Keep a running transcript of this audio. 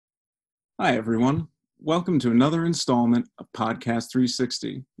Hi, everyone. Welcome to another installment of Podcast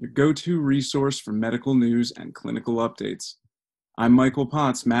 360, your go-to resource for medical news and clinical updates. I'm Michael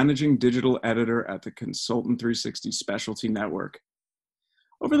Potts, Managing Digital Editor at the Consultant 360 Specialty Network.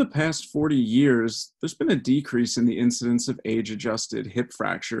 Over the past 40 years, there's been a decrease in the incidence of age-adjusted hip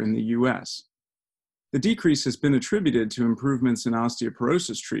fracture in the U.S. The decrease has been attributed to improvements in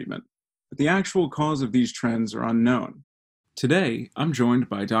osteoporosis treatment, but the actual cause of these trends are unknown. Today, I'm joined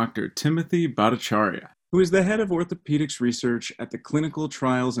by Dr. Timothy Bhattacharya, who is the head of orthopedics research at the Clinical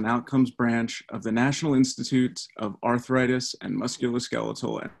Trials and Outcomes branch of the National Institute of Arthritis and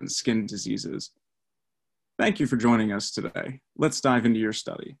Musculoskeletal and Skin Diseases. Thank you for joining us today. Let's dive into your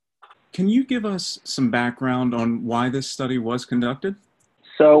study. Can you give us some background on why this study was conducted?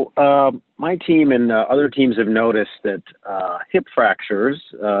 So my team and other teams have noticed that hip fractures,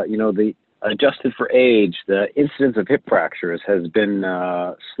 adjusted for age, the incidence of hip fractures has been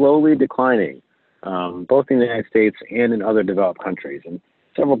slowly declining, both in the United States and in other developed countries. And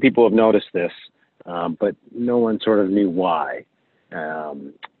several people have noticed this, but no one sort of knew why.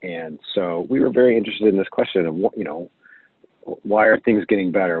 And so we were very interested in this question of, why are things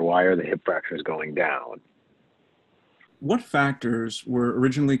getting better? Why are the hip fractures going down? What factors were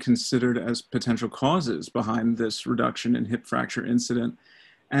originally considered as potential causes behind this reduction in hip fracture incidence?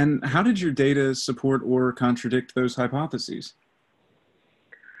 And how did your data support or contradict those hypotheses?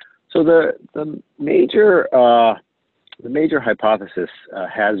 So the major hypothesis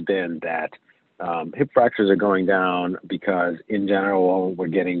has been that hip fractures are going down because, in general, we're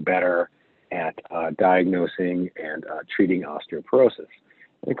getting better at diagnosing and treating osteoporosis.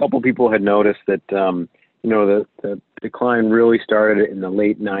 And a couple of people had noticed that the decline really started in the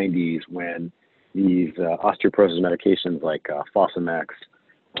late 90s when these osteoporosis medications like Fosamax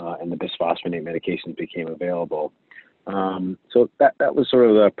and the bisphosphonate medications became available. So that was sort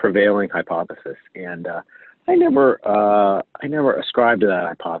of the prevailing hypothesis, and I never ascribed to that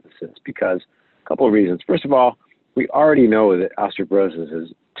hypothesis because a couple of reasons. First of all, we already know that osteoporosis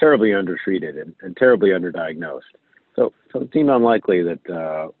is terribly undertreated and terribly underdiagnosed. So it seemed unlikely that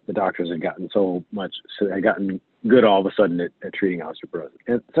the doctors had gotten good all of a sudden at treating osteoporosis.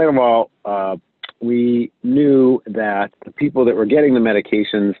 And second of all, we knew that the people that were getting the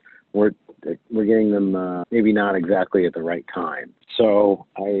medications were getting them maybe not exactly at the right time. So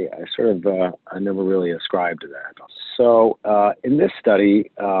I never really ascribed to that. So in this study,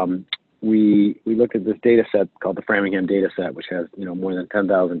 we looked at this data set called the Framingham data set, which has more than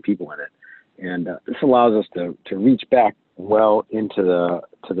 10,000 people in it. And this allows us to reach back well into the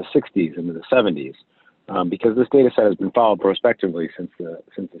 60s, into the 70s, because this data set has been followed prospectively since the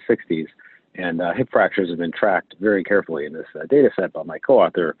 60s. And hip fractures have been tracked very carefully in this data set by my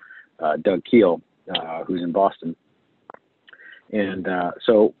co-author, Doug Keel, who's in Boston. And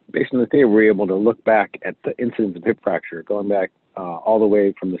so based on this data, we're able to look back at the incidence of hip fracture going back all the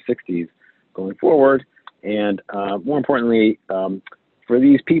way from the 60s going forward. And more importantly, for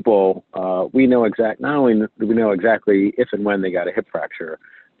these people, we know not only do we know exactly if and when they got a hip fracture,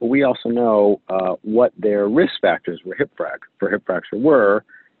 but we also know what their risk factors for hip fracture were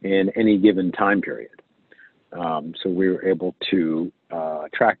in any given time period. So we were able to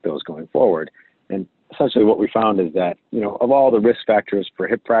track those going forward. And essentially what we found is that, of all the risk factors for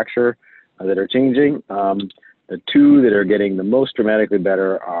hip fracture that are changing, the two that are getting the most dramatically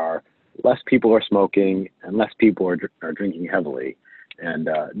better are less people are smoking and less people are drinking heavily. And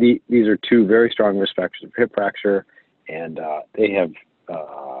these are two very strong risk factors for hip fracture, and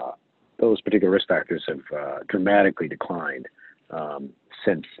those particular risk factors have dramatically declined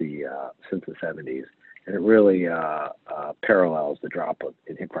since the 70s, and it really parallels the drop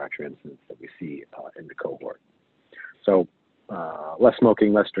in hip fracture incidence that we see in the cohort. So less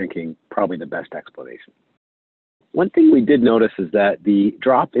smoking, less drinking, probably the best explanation. One thing we did notice is that the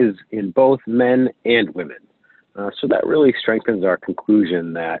drop is in both men and women. So that really strengthens our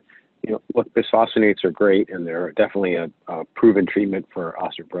conclusion that, look, bisphosphonates are great and they're definitely a proven treatment for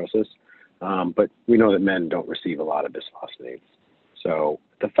osteoporosis, but we know that men don't receive a lot of bisphosphonates. So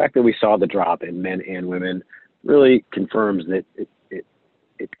the fact that we saw the drop in men and women really confirms that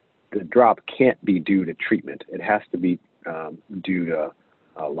the drop can't be due to treatment. It has to be due to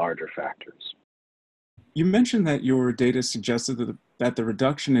larger factors. You mentioned that your data suggested that the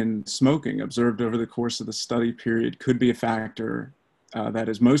reduction in smoking observed over the course of the study period could be a factor that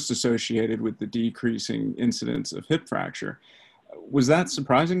is most associated with the decreasing incidence of hip fracture. Was that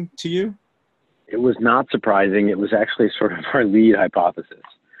surprising to you? It was not surprising. It was actually sort of our lead hypothesis,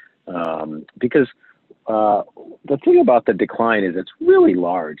 because the thing about the decline is it's really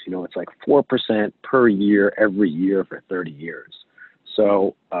large. It's like 4% per year every year for 30 years.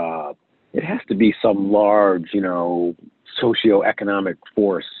 So it has to be some large, socioeconomic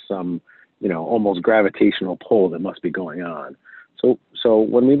force, some, almost gravitational pull that must be going on. So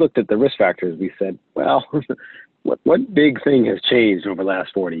when we looked at the risk factors, we said, well, what big thing has changed over the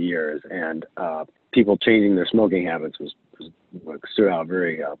last 40 years? And people changing their smoking habits was what stood out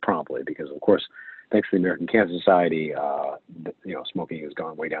very promptly, because, of course, thanks to the American Cancer Society, smoking has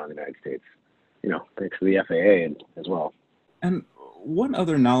gone way down in the United States. Thanks to the FAA as well. And what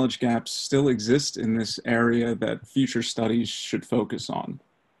other knowledge gaps still exist in this area that future studies should focus on?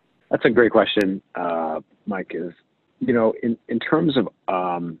 That's a great question, Mike. In terms of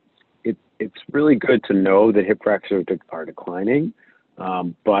it's really good to know that hip fractures are declining,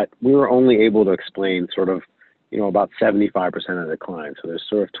 but we were only able to explain sort of, about 75% of the decline. So there's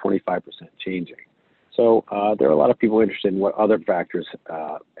sort of 25% changing. So there are a lot of people interested in what other factors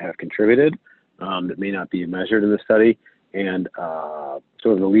have contributed that may not be measured in the study. And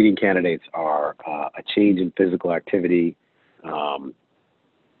sort of the leading candidates are a change in physical activity, a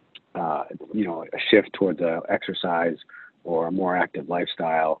shift towards exercise or a more active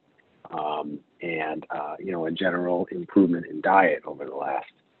lifestyle, and a general improvement in diet over the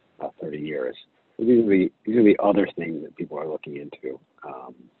last 30 years. So these are the other things that people are looking into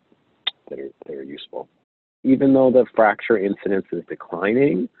that are useful. Even though the fracture incidence is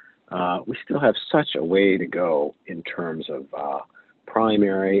declining, we still have such a way to go in terms of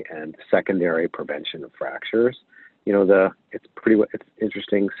primary and secondary prevention of fractures. It's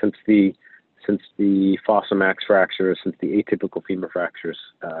interesting, since the Fosamax fractures, since the atypical femur fractures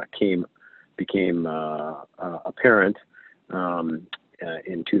became apparent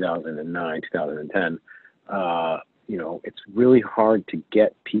in 2009, 2010. It's really hard to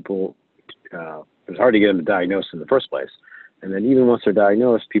get people. It's hard to get them diagnosed in the first place. And then even once they're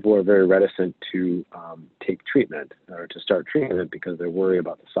diagnosed, people are very reticent to take treatment or to start treatment because they're worried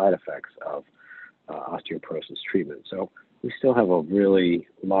about the side effects of osteoporosis treatment. So we still have a really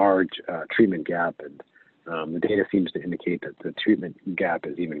large treatment gap, and the data seems to indicate that the treatment gap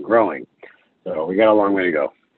is even growing. So we got a long way to go.